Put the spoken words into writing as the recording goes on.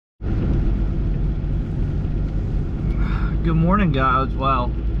Good morning, guys.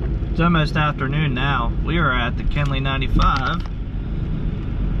 Well, it's almost afternoon now. We are at the Kenly 95.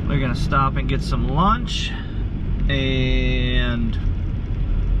 We're gonna stop and get some lunch and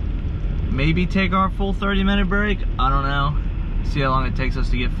maybe take our full 30-minute break. I don't know. See how long it takes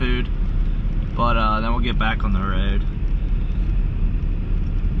us to get food. But then we'll get back on the road.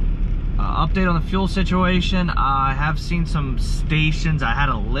 Update on the fuel situation. I have seen some stations. I had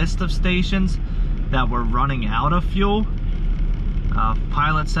a list of stations that were running out of fuel.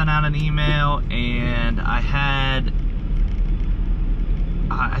 Pilot sent out an email, and I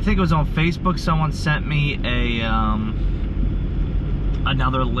think it was on Facebook, someone sent me a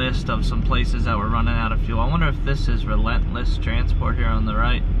another list of some places that were running out of fuel. I wonder if this is Relentless Transport here on the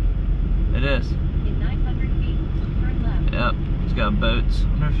right. It is. In 900 feet, turn left. Yep, he's got boats. I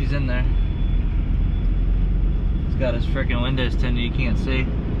wonder if he's in there. He's got his freaking windows tinted, you can't see.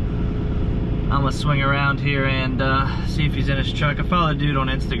 I'm gonna swing around here and see if he's in his truck. I follow the dude on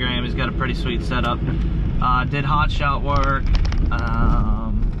Instagram. He's got a pretty sweet setup. Did hot shot work,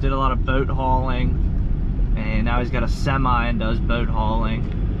 did a lot of boat hauling, and now he's got a semi and does boat hauling.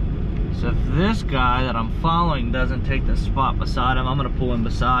 So if this guy that I'm following doesn't take the spot beside him, I'm gonna pull in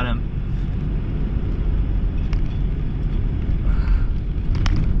beside him.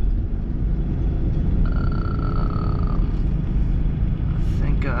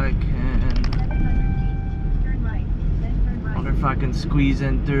 I can. Turn right, then turn right. Wonder if I can squeeze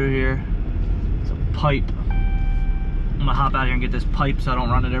in through here. It's a pipe. I'm gonna hop out here and get this pipe so I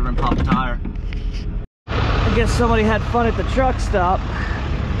don't run it over and pop a tire. I guess somebody had fun at the truck stop.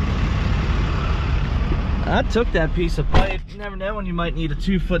 I took that piece of pipe. You never know when you might need a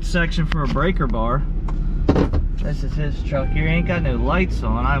 2-foot section for a breaker bar. This is his truck here. He ain't got no lights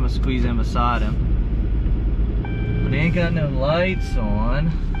on. I'm gonna squeeze in beside him. But he ain't got no lights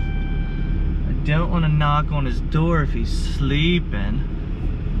on. I don't want to knock on his door if he's sleeping.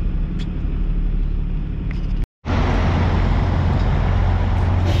 Oh,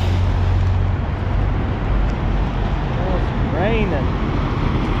 it's raining.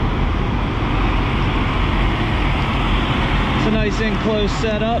 It's a nice enclosed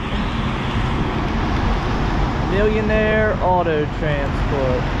setup. Millionaire Auto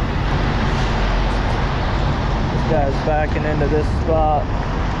Transport. Guy's backing into this spot.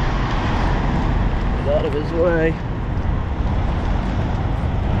 Get out of his way.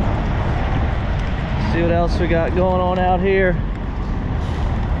 See what else we got going on out here.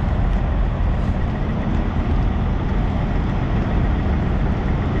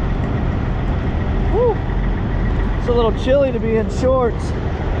 Woo. It's a little chilly to be in shorts.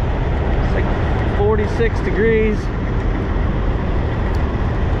 It's like 46 degrees.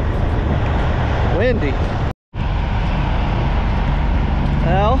 Windy.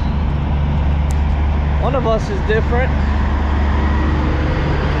 Well, one of us is different.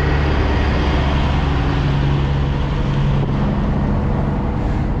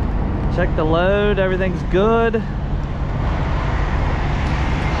 Check the load, everything's good.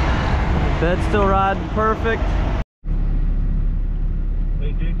 Bed's still riding perfect.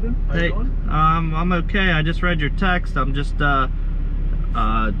 Hey Jason, how you doing? I'm okay. I just read your text. I'm just I'd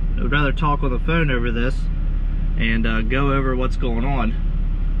rather talk on the phone over this and go over what's going on.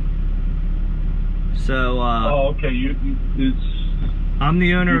 So, oh, okay. I'm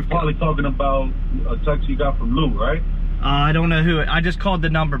the owner you're of. Probably talking about a text you got from Lou, right? I don't know who. I just called the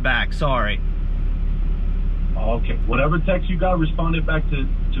number back. Sorry. Oh, okay. Whatever text you got, responded back to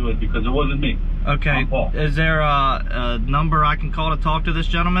it because it wasn't me. Okay. Is there a number I can call to talk to this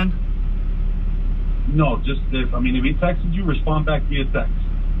gentleman? No, just if he texted you, respond back via text.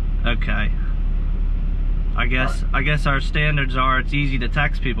 Okay. I guess our standards are it's easy to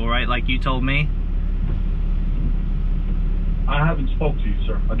text people, right? Like you told me. I haven't spoke to you,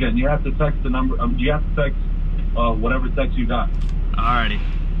 sir. Again, you have to text the number. You have to text whatever text you got. Alrighty.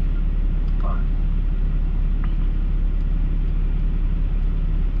 All right.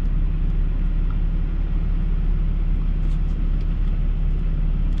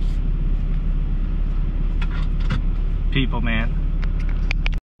 People, man.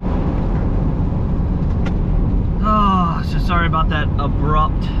 Oh, so sorry about that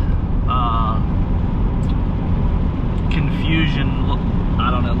abrupt confusion.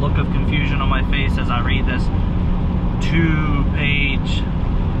 I don't know, look of confusion on my face as I read this 2-page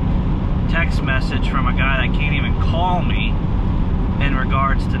text message from a guy that can't even call me in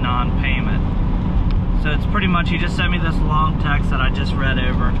regards to non-payment. So it's pretty much, he just sent me this long text that I just read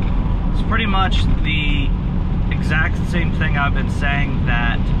over. It's pretty much the exact same thing I've been saying,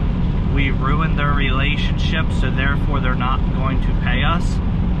 that we ruined their relationship, so therefore they're not going to pay us,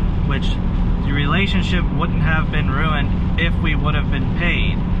 which the relationship wouldn't have been ruined if we would have been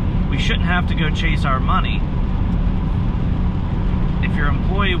paid. We shouldn't have to go chase our money. If your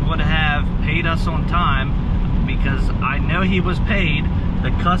employee would have paid us on time, because I know he was paid,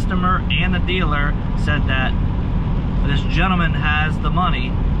 the customer and the dealer said that this gentleman has the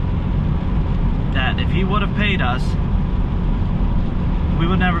money, that if he would have paid us, we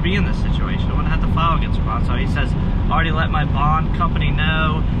would never be in this situation. We wouldn't have to file against Bond. So he says, I already let my bond company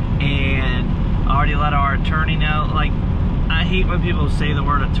know, and I already let our attorney know. Like, I hate when people say the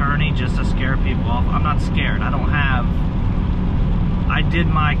word attorney just to scare people off. I'm not scared. I did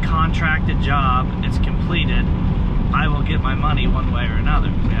my contracted job. It's completed. I will get my money one way or another.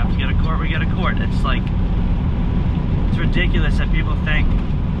 If we have to get a court, we get a court. It's like, it's ridiculous that people think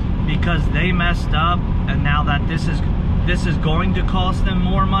because they messed up and now that this is going to cost them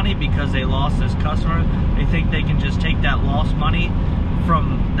more money because they lost this customer, they think they can just take that lost money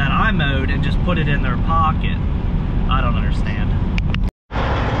from that I'm owed and just put it in their pocket. I don't understand.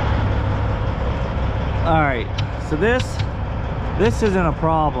 Alright, so this isn't a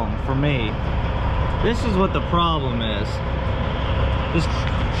problem for me. This is what the problem is. This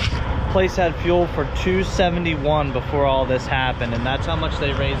place had fuel for $2.71 before all this happened, and that's how much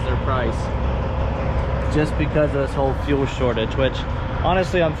they raised their price. Just because of this whole fuel shortage, which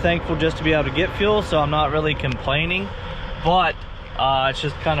honestly I'm thankful just to be able to get fuel, so I'm not really complaining. But it's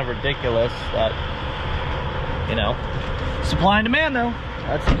just kind of ridiculous that, you know, supply and demand though.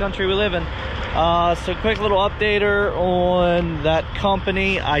 That's the country we live in. So quick little updater on that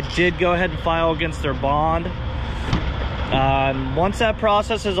company. I did go ahead and file against their bond. Once that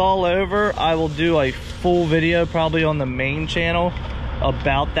process is all over, I will do a full video probably on the main channel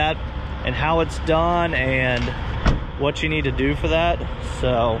about that and how it's done and what you need to do for that.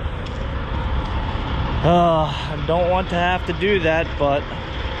 So I don't want to have to do that, but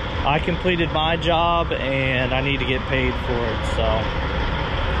I completed my job and I need to get paid for it, so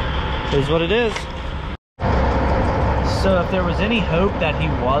it is what it is. So if there was any hope that he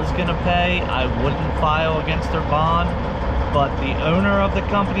was gonna pay, I wouldn't file against their bond. But the owner of the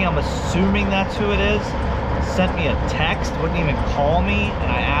company, I'm assuming that's who it is, sent me a text, wouldn't even call me,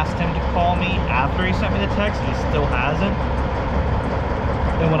 and I asked him to call me after he sent me the text, and he still hasn't.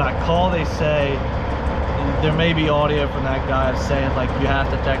 And when I call, they say, there may be audio from that guy saying like, you have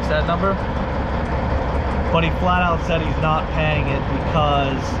to text that number. But he flat out said he's not paying it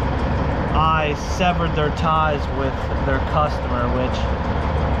because I severed their ties with their customer, which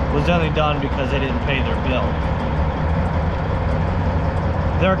was only done because they didn't pay their bill.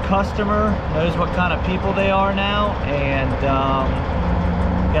 Their customer knows what kind of people they are now, and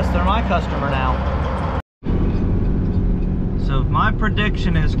guess they're my customer now. So if my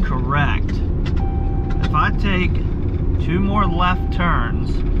prediction is correct, if I take 2 more left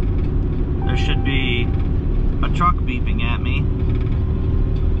turns, there should be a truck beeping at me.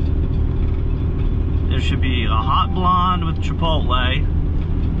 There should be a hot blonde with Chipotle,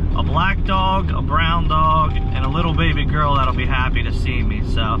 a black dog, a brown dog, and a little baby girl that'll be happy to see me.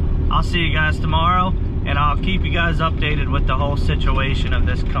 So I'll see you guys tomorrow, and I'll keep you guys updated with the whole situation of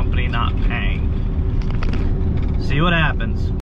this company not paying. See what happens.